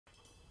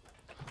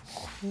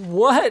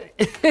What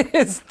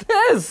is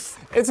this?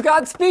 It's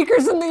got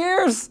speakers in the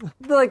ears.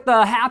 Like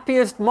the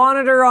happiest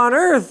monitor on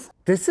earth.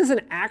 This is an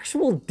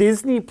actual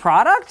Disney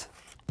product?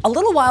 A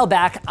little while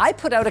back, I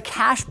put out a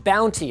cash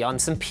bounty on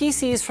some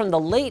PCs from the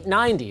late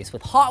 90s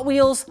with Hot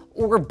Wheels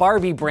or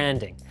Barbie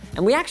branding.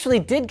 And we actually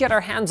did get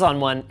our hands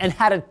on one and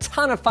had a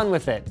ton of fun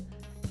with it.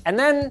 And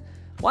then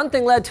one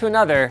thing led to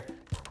another,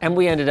 and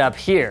we ended up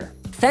here.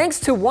 Thanks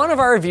to one of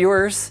our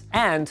viewers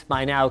and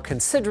my now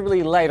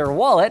considerably lighter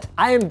wallet,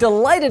 I am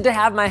delighted to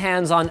have my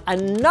hands on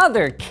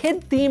another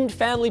kid-themed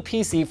family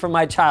PC from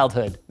my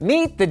childhood.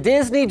 Meet the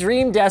Disney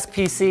Dream Desk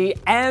PC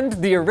and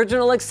the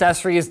original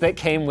accessories that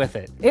came with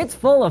it. It's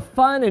full of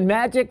fun and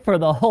magic for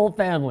the whole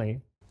family.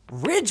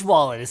 Ridge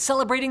Wallet is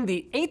celebrating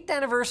the 8th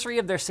anniversary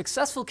of their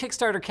successful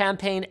Kickstarter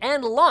campaign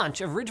and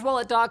launch of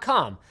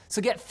ridgewallet.com.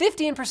 So get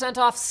 15%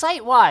 off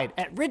site-wide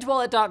at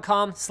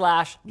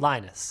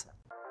ridgewallet.com/Linus.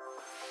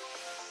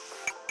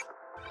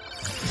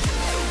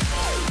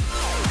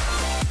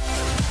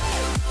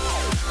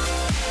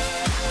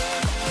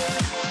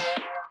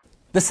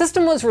 The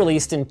system was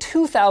released in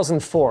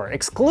 2004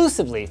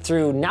 exclusively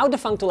through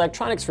now-defunct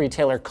electronics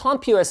retailer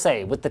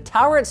CompUSA, with the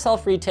tower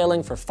itself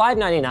retailing for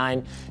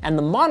 $5.99 and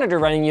the monitor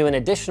running you an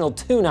additional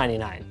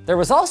 $2.99. There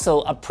was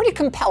also a pretty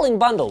compelling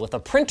bundle with a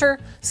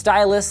printer,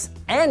 stylus,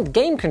 and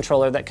game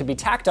controller that could be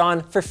tacked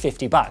on for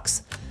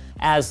 $50,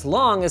 as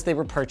long as they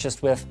were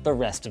purchased with the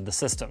rest of the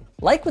system.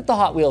 Like with the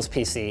Hot Wheels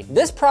PC,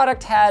 this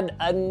product had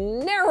a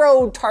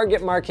narrow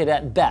target market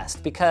at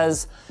best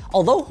because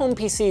although home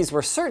PCs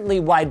were certainly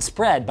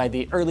widespread by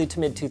the early to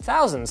mid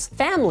 2000s,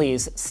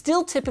 families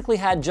still typically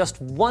had just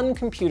one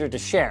computer to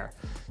share.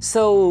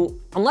 So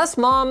unless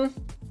mom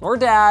or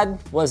dad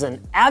was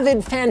an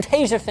avid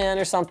Fantasia fan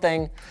or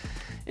something,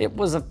 it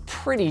was a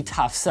pretty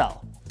tough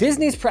sell.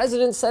 Disney's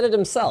president said it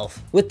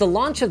himself. With the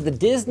launch of the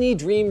Disney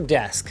Dream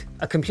Desk,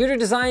 a computer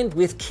designed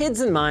with kids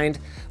in mind,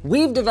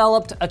 we've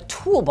developed a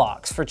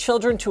toolbox for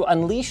children to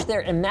unleash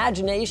their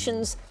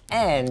imaginations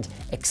and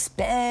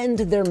expand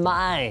their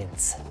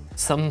minds.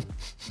 Some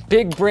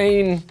big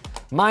brain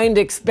mind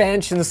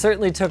expansion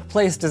certainly took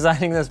place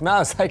designing this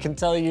mouse, I can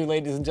tell you,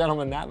 ladies and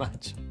gentlemen, that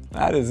much.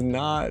 That is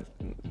not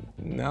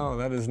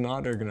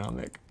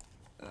ergonomic.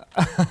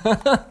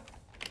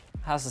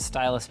 How's the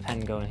stylus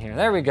pen going here?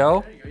 There we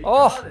go.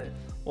 Oh,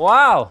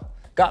 wow.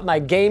 Got my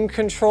game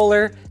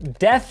controller.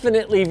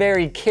 Definitely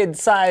very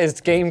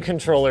kid-sized game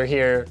controller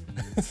here.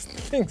 This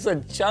thing's a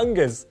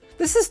chungus.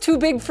 This is too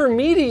big for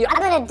me to use.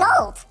 I'm an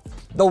adult.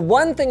 The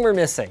one thing we're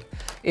missing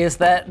is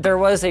that there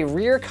was a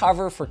rear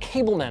cover for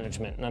cable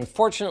management, and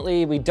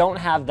unfortunately we don't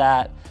have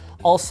that.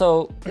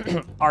 Also,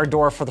 our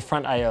door for the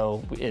front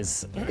I/O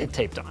is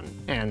taped on,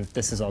 and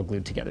this is all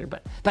glued together,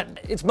 but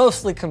it's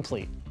mostly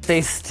complete.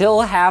 They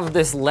still have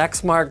this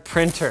Lexmark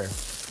printer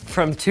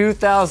from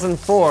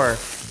 2004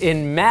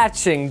 in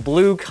matching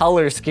blue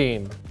color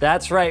scheme.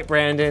 That's right,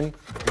 Brandon,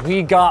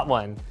 we got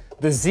one,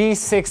 the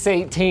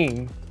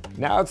Z618.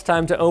 Now it's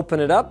time to open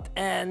it up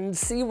and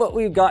see what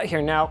we've got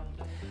here. Now,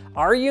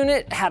 our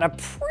unit had a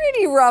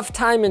pretty rough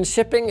time in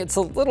shipping. It's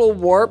a little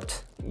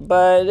warped,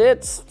 but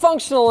it's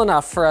functional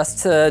enough for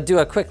us to do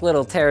a quick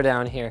little tear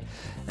down here.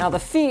 Now the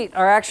feet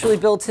are actually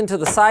built into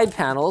the side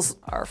panels.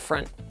 Our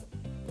front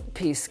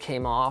piece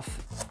came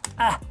off.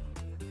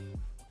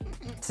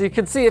 So you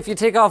can see if you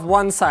take off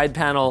one side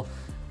panel,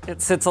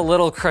 it sits a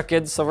little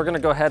crooked, so we're gonna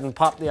go ahead and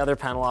pop the other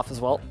panel off as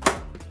well.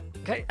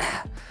 Okay,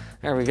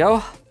 there we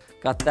go.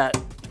 Got that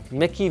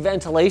Mickey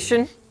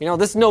ventilation. You know,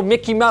 this is no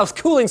Mickey Mouse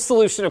cooling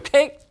solution,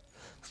 okay?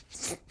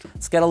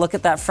 Let's get a look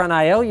at that front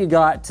I/O. You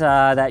got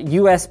that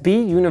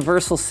USB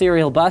universal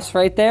serial bus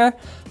right there.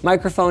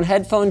 Microphone,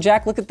 headphone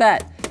jack, look at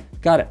that.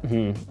 Got it.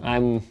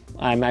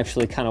 I'm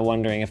actually kind of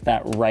wondering if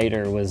that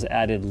writer was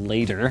added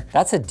later.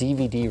 That's a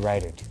DVD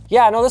writer.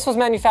 Yeah, no, this was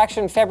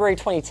manufactured in February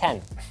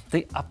 2010.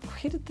 They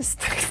upgraded this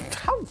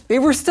thing. They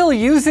were still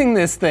using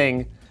this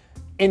thing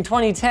in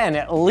 2010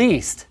 at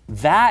least.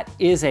 That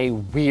is a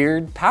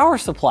weird power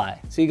supply.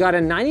 So you got a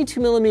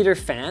 92mm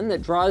fan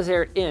that draws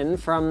air in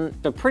from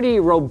the pretty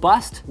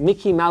robust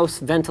Mickey Mouse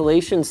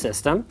ventilation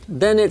system.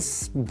 Then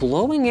it's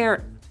blowing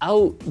air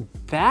out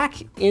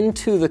back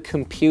into the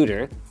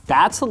computer.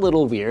 That's a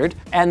little weird.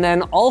 And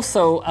then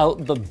also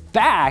out the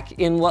back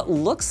in what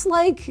looks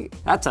like,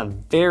 that's a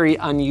very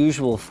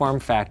unusual form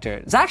factor.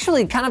 It's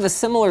actually kind of a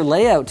similar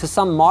layout to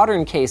some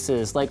modern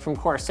cases, like from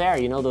Corsair,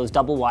 you know, those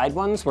double wide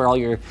ones where all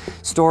your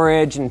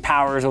storage and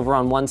power is over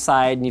on one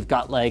side and you've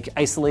got like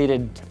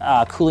isolated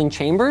cooling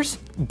chambers,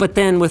 but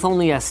then with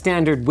only a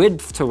standard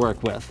width to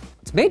work with.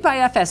 It's made by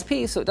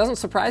FSP, so it doesn't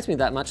surprise me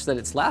that much that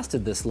it's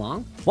lasted this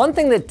long. One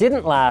thing that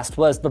didn't last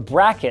was the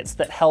brackets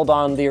that held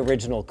on the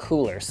original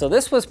cooler. So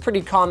this was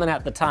pretty common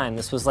at the time.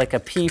 This was like a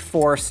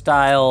P4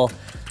 style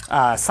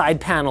side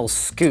panel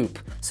scoop.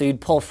 So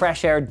you'd pull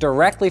fresh air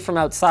directly from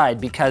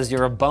outside because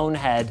you're a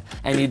bonehead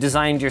and you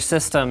designed your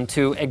system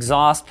to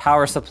exhaust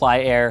power supply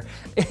air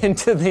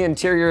into the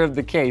interior of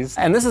the case.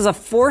 And this is a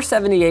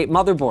 478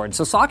 motherboard.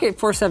 So socket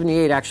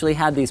 478 actually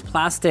had these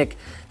plastic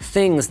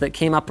things that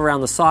came up around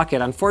the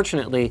socket.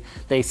 Unfortunately,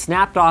 they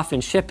snapped off in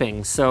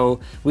shipping. So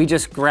we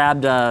just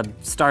grabbed a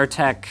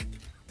StarTech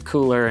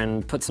cooler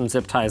and put some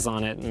zip ties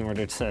on it in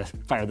order to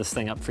fire this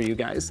thing up for you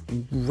guys.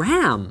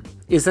 RAM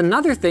is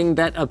another thing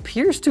that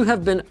appears to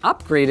have been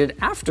upgraded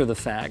after the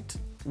fact.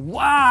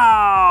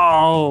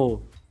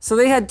 Wow! So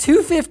they had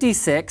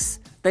 256,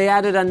 they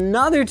added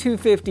another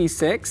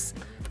 256,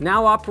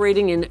 now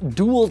operating in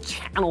dual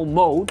channel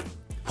mode.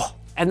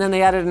 And then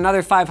they added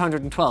another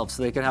 512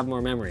 so they could have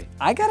more memory.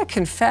 I gotta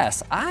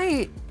confess,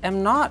 I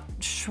am not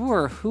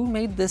sure who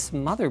made this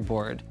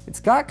motherboard.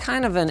 It's got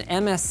kind of an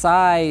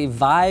MSI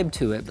vibe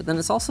to it, but then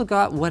it's also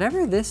got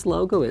whatever this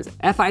logo is.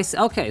 FIC,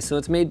 okay, so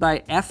it's made by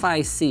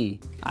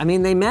FIC. I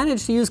mean, they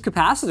managed to use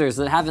capacitors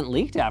that haven't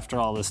leaked after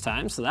all this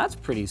time, so that's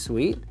pretty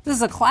sweet. This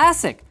is a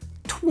classic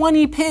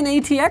 20-pin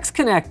ATX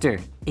connector.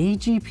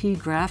 AGP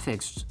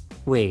graphics.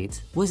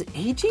 Wait, was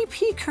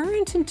AGP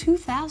current in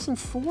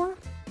 2004?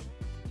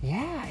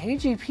 Yeah,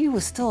 AGP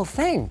was still a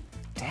thing.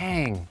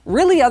 Dang.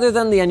 Really, other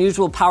than the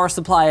unusual power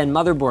supply and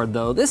motherboard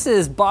though, this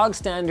is bog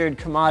standard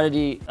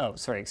commodity,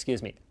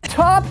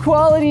 top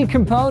quality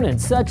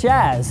components such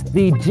as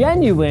the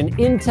genuine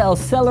Intel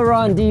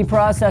Celeron D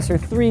processor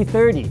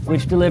 330,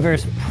 which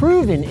delivers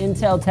proven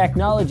Intel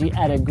technology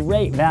at a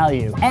great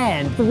value,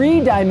 and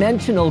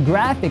three-dimensional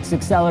graphics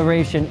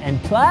acceleration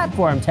and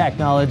platform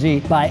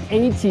technology by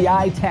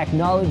ATI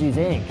Technologies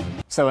Inc.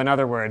 So in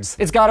other words,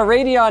 it's got a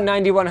Radeon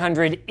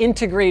 9100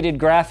 integrated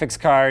graphics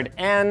card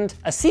and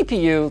a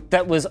CPU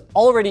that was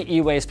already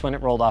e-waste when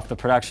it rolled off the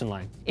production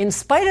line. In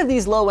spite of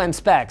these low-end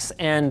specs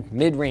and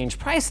mid-range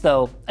price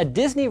though, a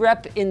Disney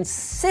rep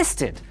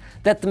insisted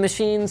that the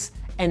machine's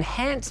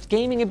enhanced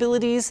gaming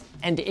abilities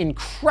and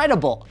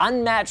incredible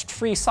unmatched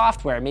free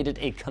software made it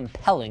a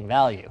compelling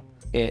value.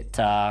 It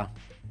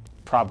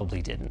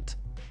probably didn't.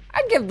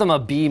 I'd give them a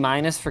B-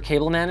 for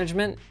cable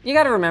management. You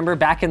gotta remember,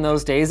 back in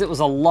those days, it was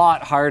a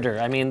lot harder.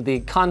 I mean, the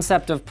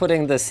concept of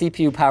putting the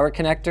CPU power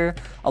connector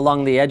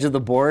along the edge of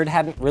the board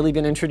hadn't really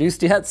been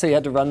introduced yet, so you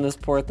had to run this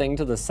poor thing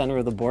to the center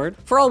of the board.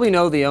 For all we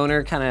know, the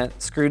owner kinda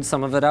screwed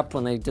some of it up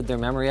when they did their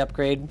memory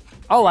upgrade.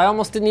 Oh, I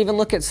almost didn't even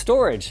look at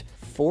storage.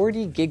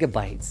 40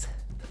 gigabytes.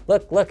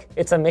 Look,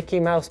 it's a Mickey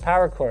Mouse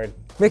power cord.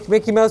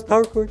 Mickey Mouse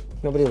power cord?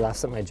 Nobody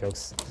laughs at my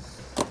jokes.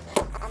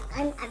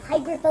 I'm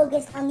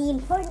hyper-focused on the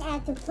important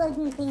act of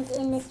plugging things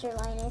in, Mr.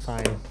 Linus.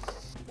 Fine.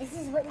 This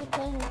is what you're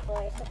paying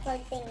for, to plug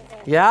things in.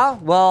 Yeah,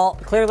 well,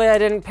 clearly I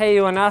didn't pay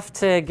you enough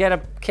to get a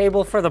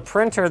cable for the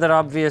printer that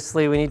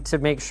obviously we need to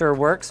make sure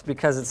works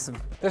because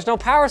there's no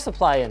power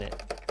supply in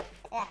it.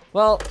 Yeah.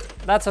 Well,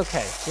 that's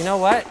okay. You know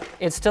what?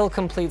 It still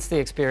completes the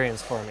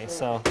experience for me,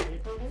 so.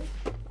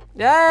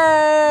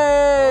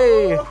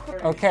 Yay!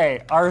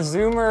 Okay, our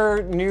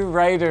Zoomer new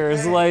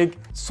writer's like,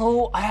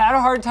 so I had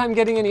a hard time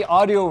getting any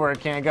audio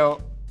working. I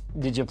go,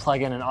 did you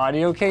plug in an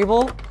audio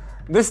cable?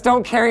 This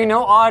don't carry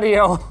no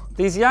audio.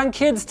 These young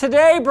kids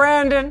today,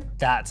 Brandon.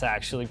 That's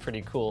actually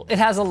pretty cool. It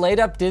has a light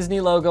up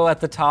Disney logo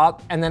at the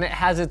top, and then it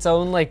has its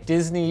own like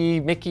Disney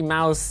Mickey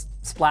Mouse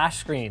splash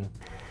screen.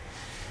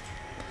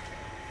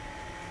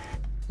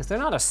 Is there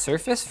not a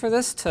surface for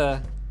this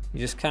to, you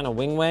just kind of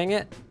wing-wang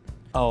it?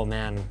 Oh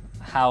man,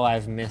 how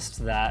I've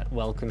missed that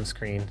welcome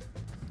screen.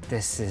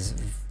 This is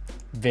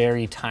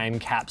very time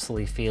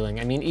capsule-y feeling.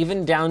 I mean,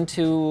 even down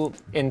to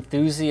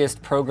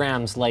enthusiast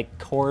programs like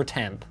Core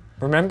Temp.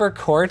 Remember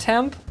Core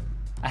Temp?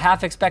 I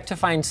half expect to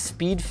find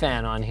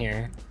SpeedFan on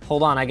here.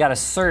 Hold on, I gotta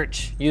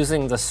search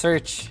using the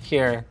search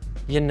here.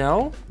 You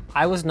know,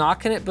 I was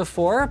knocking it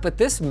before, but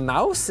this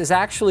mouse is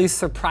actually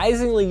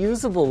surprisingly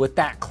usable with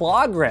that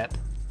claw grip.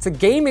 It's a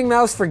gaming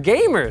mouse for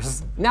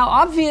gamers. Now,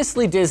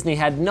 obviously Disney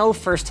had no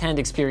first-hand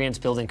experience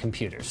building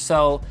computers,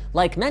 so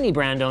like many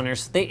brand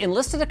owners, they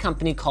enlisted a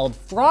company called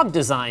Frog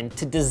Design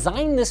to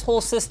design this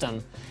whole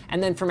system,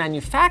 and then for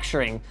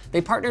manufacturing,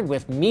 they partnered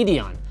with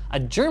Medion,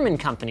 a German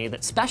company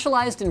that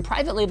specialized in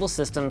private label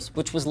systems,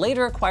 which was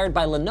later acquired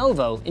by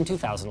Lenovo in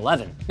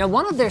 2011. Now,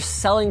 one of their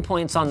selling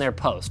points on their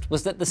post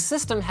was that the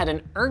system had an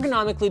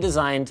ergonomically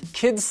designed,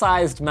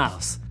 kid-sized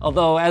mouse.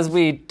 Although, as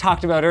we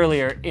talked about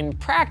earlier, in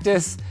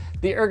practice,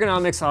 the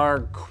ergonomics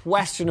are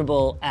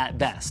questionable at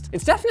best.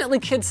 It's definitely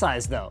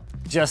kid-sized though,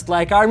 just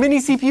like our mini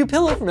CPU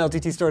pillow from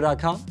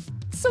LTTstore.com.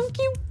 So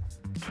cute.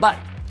 But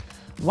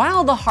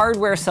while the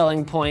hardware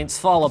selling points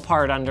fall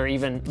apart under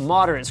even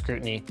moderate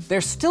scrutiny,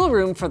 there's still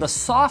room for the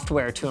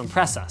software to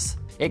impress us.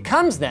 It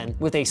comes then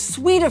with a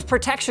suite of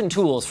protection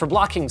tools for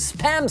blocking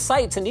spam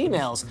sites and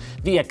emails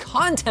via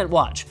Content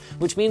Watch,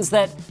 which means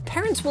that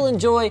parents will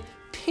enjoy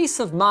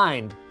peace of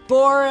mind.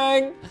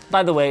 Boring.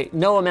 By the way,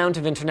 no amount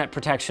of internet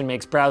protection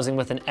makes browsing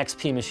with an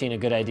XP machine a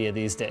good idea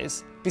these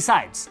days.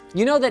 Besides,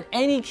 you know that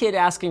any kid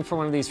asking for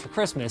one of these for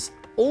Christmas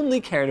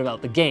only cared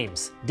about the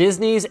games.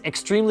 Disney's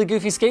extremely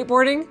goofy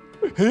skateboarding?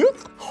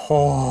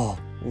 Oh.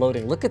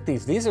 Loading, look at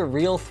these. These are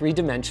real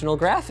 3-dimensional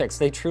graphics.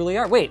 They truly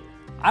are. Wait,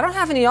 I don't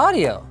have any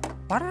audio.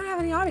 Why don't I have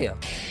any audio?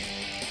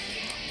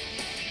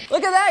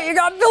 Look at that, you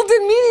got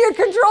built-in media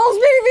controls,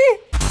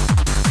 baby!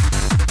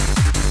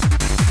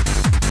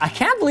 I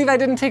can't believe I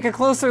didn't take a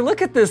closer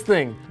look at this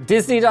thing.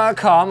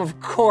 Disney.com, of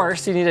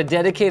course, you need a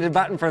dedicated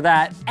button for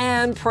that,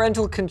 and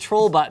parental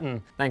control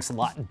button. Thanks a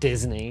lot,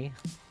 Disney.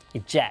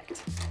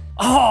 Eject.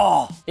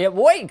 Oh, it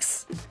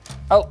wakes.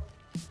 Oh,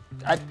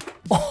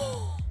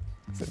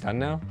 is it done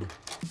now?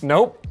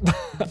 Nope.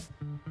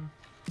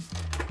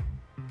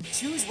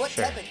 Choose what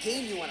type of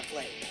game you want to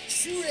play.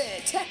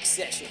 Shred tech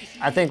session.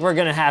 I think we're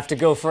gonna have to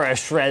go for a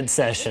shred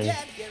session.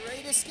 Get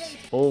ready to escape.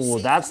 Oh,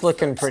 that's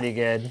looking pretty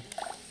good.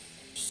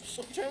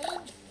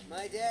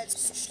 My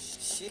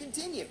dad's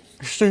continue.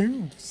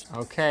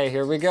 Okay,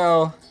 here we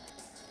go.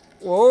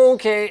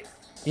 Okay.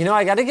 You know,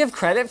 I gotta give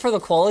credit for the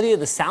quality of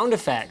the sound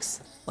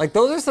effects. Like,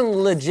 those are some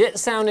legit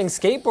sounding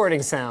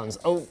skateboarding sounds.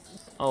 Oh,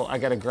 I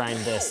gotta grind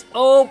this.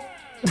 Oh,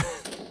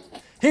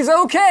 he's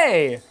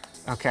okay.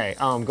 Okay,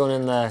 I'm going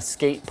in the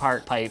skate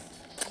park pipe.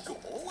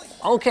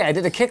 Okay, I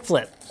did a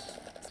kickflip.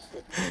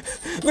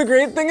 The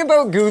great thing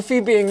about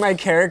Goofy being my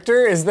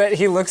character is that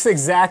he looks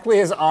exactly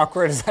as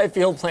awkward as I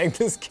feel playing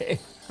this game.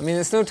 I mean,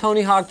 it's no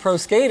Tony Hawk Pro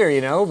Skater,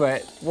 you know,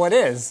 but what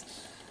is?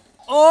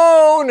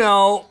 Oh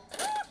no.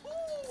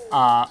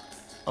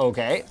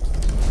 Okay.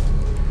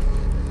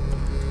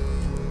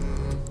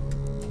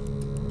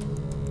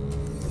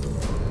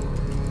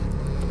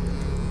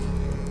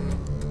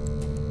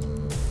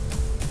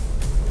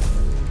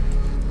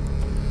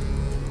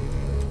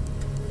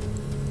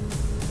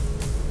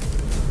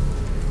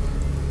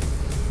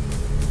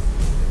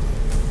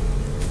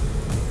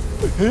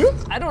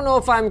 I don't know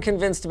if I'm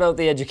convinced about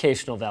the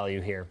educational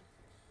value here.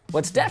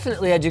 What's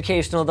definitely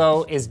educational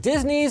though is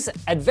Disney's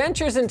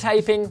Adventures in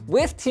Typing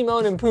with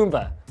Timon and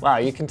Pumbaa. Wow,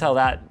 you can tell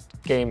that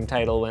game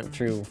title went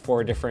through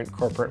 4 different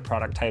corporate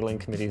product titling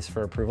committees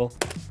for approval.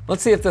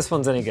 Let's see if this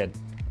one's any good.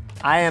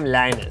 I am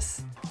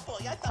Linus.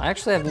 I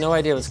actually have no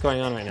idea what's going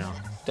on right now.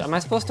 Am I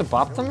supposed to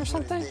bop them or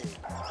something?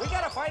 We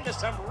gotta find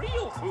us some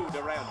real food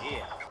around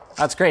here.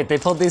 That's great, they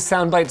pulled these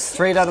sound bites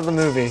straight out of the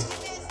movie.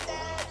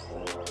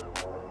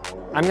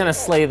 I'm gonna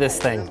slay this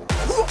thing.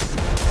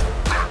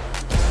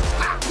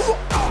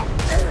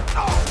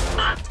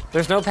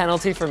 There's no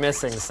penalty for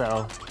missing,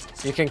 so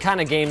you can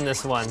kind of game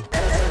this one.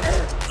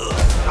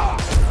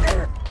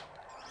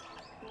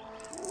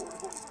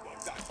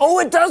 Oh,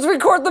 it does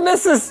record the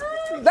misses!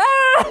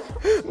 Ah!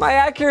 My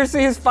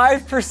accuracy is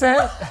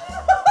 5%.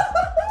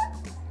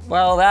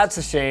 Well, that's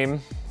a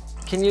shame.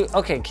 Can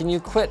you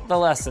quit the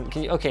lesson?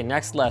 Okay,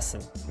 next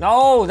lesson.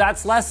 No,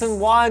 that's lesson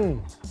 1.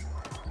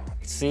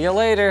 See you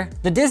later.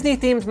 The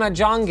Disney-themed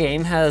Mahjong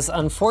game has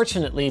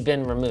unfortunately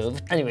been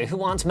removed. Anyway, who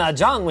wants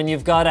Mahjong when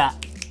you've got a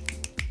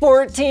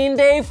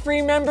 14-day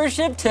free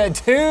membership to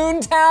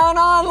Toontown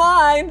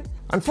Online?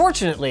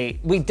 Unfortunately,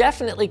 we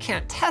definitely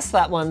can't test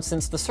that one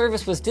since the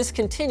service was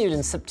discontinued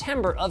in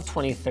September of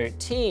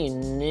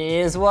 2013,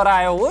 is what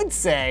I would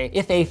say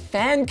if a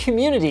fan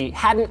community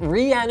hadn't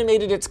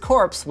reanimated its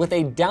corpse with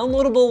a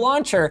downloadable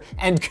launcher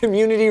and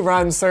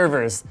community-run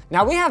servers.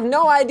 Now, we have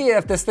no idea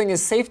if this thing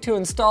is safe to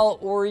install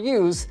or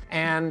use,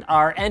 and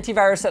our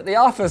antivirus at the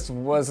office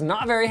was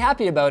not very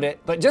happy about it,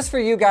 but just for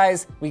you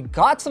guys, we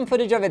got some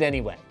footage of it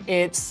anyway.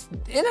 It's,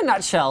 in a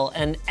nutshell,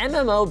 an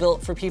MMO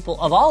built for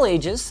people of all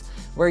ages,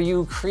 where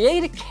you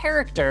create a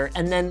character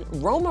and then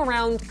roam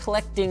around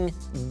collecting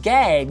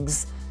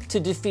gags to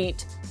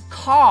defeat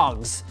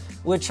cogs,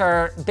 which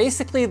are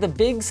basically the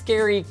big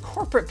scary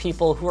corporate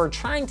people who are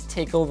trying to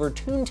take over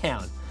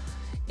Toontown.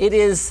 It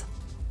is,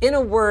 in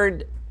a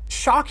word,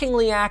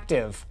 shockingly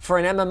active for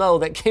an MMO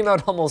that came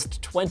out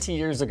almost 20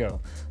 years ago.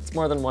 It's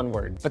more than one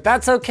word. But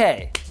that's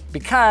okay,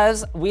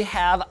 because we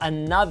have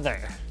another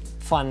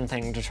fun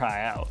thing to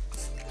try out.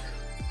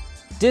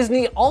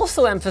 Disney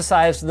also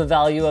emphasized the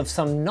value of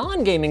some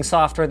non-gaming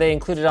software they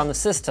included on the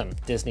system.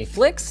 Disney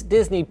Flicks,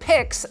 Disney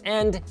Pix,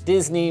 and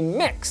Disney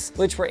Mix,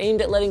 which were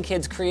aimed at letting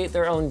kids create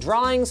their own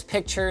drawings,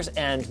 pictures,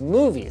 and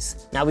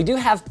movies. Now we do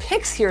have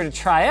Pix here to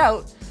try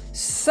out,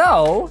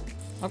 so,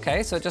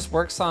 okay, so it just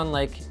works on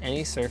like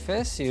any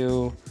surface.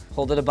 You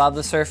hold it above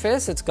the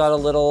surface. It's got a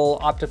little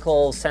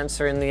optical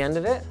sensor in the end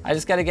of it. I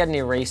just gotta get an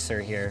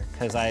eraser here,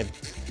 because I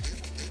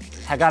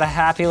got a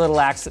happy little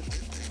accident.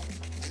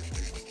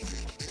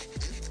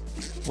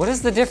 What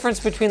is the difference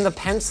between the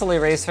pencil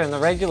eraser and the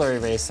regular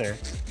eraser?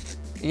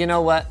 You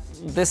know what?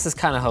 This is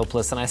kind of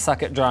hopeless and I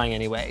suck at drawing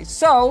anyway.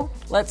 So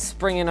let's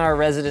bring in our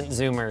resident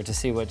zoomer to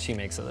see what she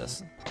makes of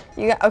this.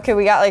 Okay,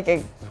 we got like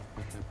a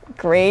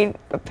grade.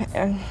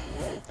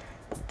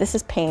 This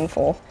is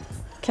painful.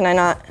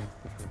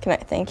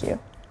 Thank you.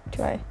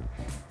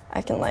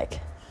 I can like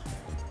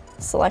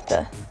select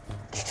a.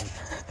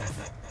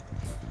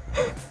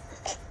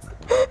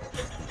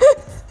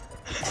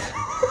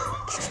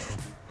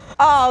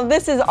 Oh,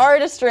 this is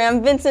artistry.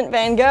 I'm Vincent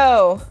van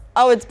Gogh.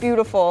 Oh, it's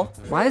beautiful.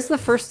 Why is the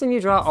first thing you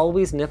draw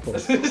always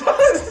nipples?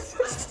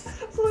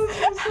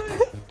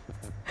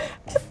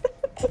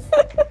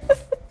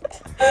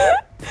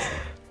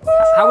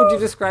 How would you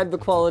describe the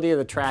quality of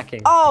the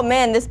tracking? Oh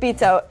man, this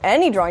beats out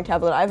any drawing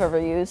tablet I've ever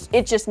used.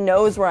 It just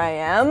knows where I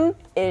am.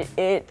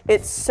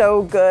 It's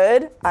so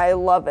good. I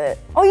love it.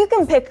 Oh, you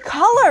can pick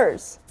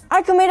colors.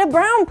 I could make a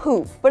brown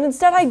poop, but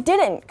instead I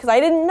didn't because I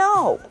didn't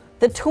know.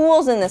 The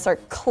tools in this are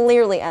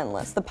clearly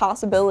endless. The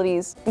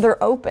possibilities,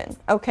 they're open.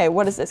 Okay,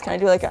 what is this? Can I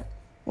do like a,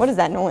 what is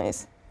that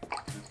noise?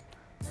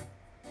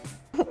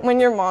 When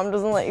your mom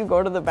doesn't let you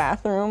go to the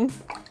bathroom,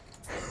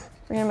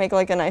 we're gonna make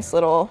like a nice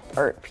little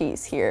art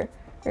piece here.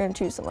 We're gonna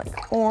choose some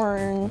like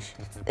orange.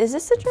 Is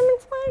this the German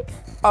flag?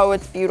 Oh,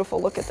 it's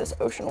beautiful. Look at this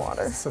ocean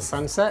water. It's a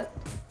sunset?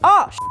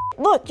 Oh,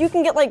 look, you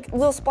can get like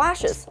little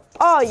splashes.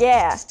 Oh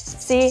yeah,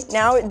 see,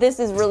 now this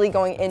is really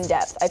going in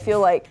depth. I feel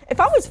like if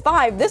I was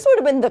 5, this would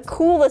have been the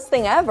coolest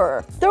thing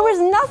ever. There was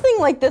nothing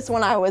like this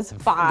when I was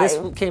 5.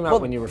 This came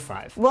out when you were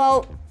 5.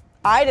 Well,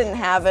 I didn't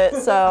have it,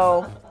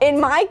 so in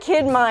my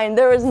kid mind,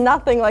 there was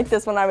nothing like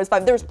this when I was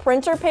 5. There was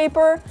printer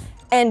paper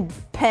and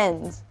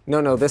pens.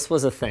 No, this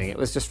was a thing. It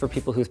was just for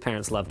people whose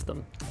parents loved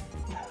them.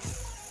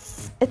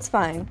 It's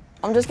fine.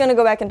 I'm just gonna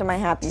go back into my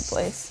happy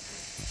place.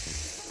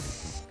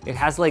 It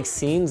has like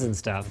scenes and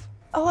stuff.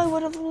 Oh, I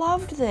would have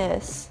loved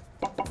this.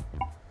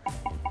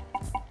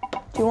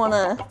 Do you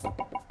wanna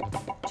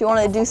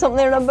do something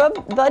there,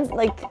 bud?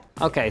 Like.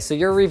 Okay, so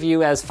your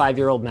review as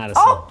 5-year-old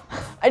Madison. Oh,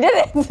 I did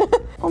it.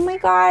 Oh my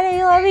God,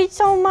 I love it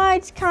so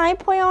much. Can I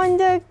play on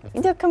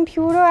the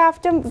computer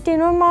after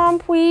dinner, Mom,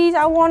 please?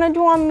 I wanna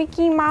draw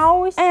Mickey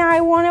Mouse, and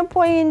I wanna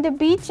play in the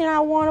beach, and I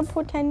wanna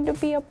pretend to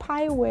be a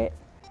pirate.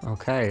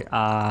 Okay,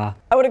 I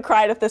would have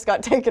cried if this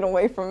got taken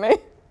away from me.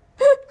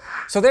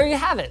 So there you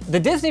have it. The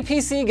Disney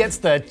PC gets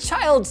the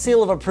child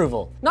seal of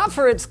approval. Not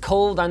for its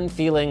cold,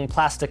 unfeeling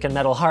plastic and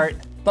metal heart,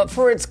 but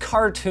for its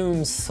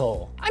cartoon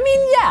soul. I mean,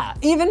 yeah,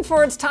 even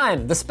for its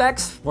time, the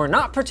specs were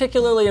not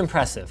particularly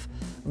impressive.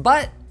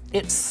 But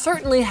it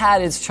certainly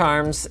had its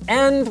charms,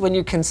 and when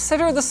you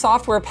consider the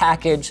software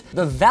package,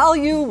 the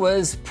value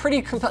was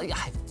pretty compelling.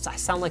 I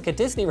sound like a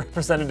Disney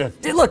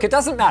representative. Look, it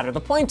doesn't matter.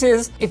 The point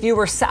is, if you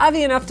were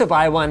savvy enough to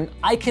buy one,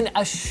 I can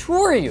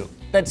assure you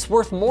that it's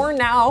worth more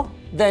now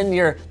than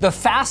the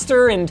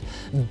faster and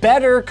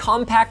better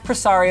compact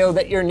Presario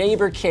that your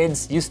neighbor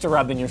kids used to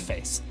rub in your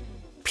face.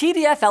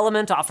 PDF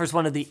Element offers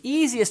one of the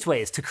easiest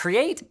ways to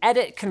create,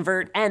 edit,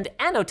 convert, and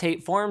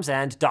annotate forms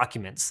and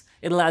documents.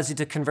 It allows you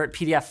to convert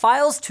PDF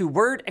files to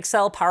Word,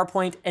 Excel,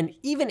 PowerPoint, and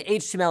even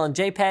HTML and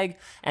JPEG,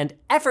 and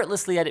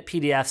effortlessly edit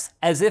PDFs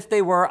as if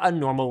they were a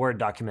normal Word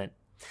document.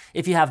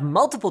 If you have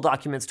multiple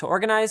documents to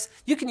organize,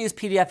 you can use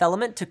PDF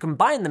Element to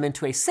combine them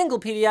into a single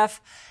PDF,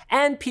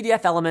 and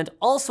PDF Element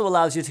also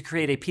allows you to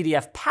create a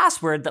PDF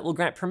password that will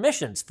grant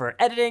permissions for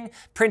editing,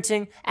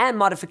 printing, and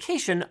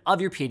modification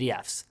of your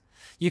PDFs.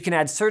 You can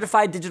add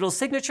certified digital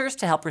signatures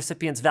to help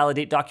recipients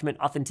validate document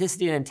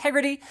authenticity and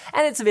integrity,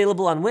 and it's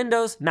available on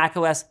Windows,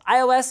 macOS,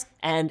 iOS,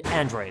 and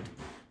Android.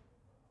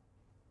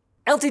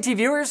 LTT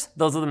viewers,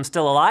 those of them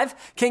still alive,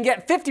 can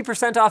get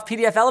 50% off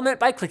PDF Element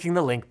by clicking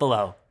the link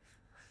below.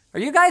 Are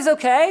you guys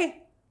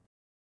okay?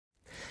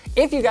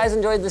 If you guys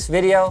enjoyed this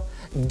video,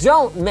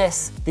 don't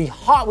miss the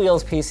Hot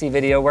Wheels PC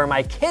video where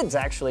my kids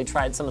actually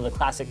tried some of the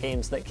classic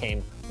games that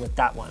came with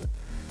that one.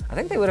 I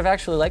think they would have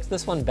actually liked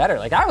this one better.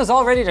 Like, I was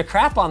all ready to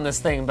crap on this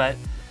thing, but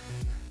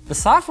the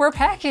software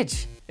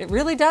package, it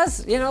really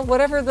does, you know,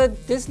 whatever the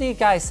Disney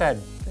guy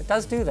said, it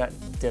does do that,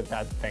 did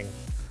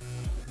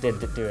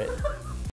do it.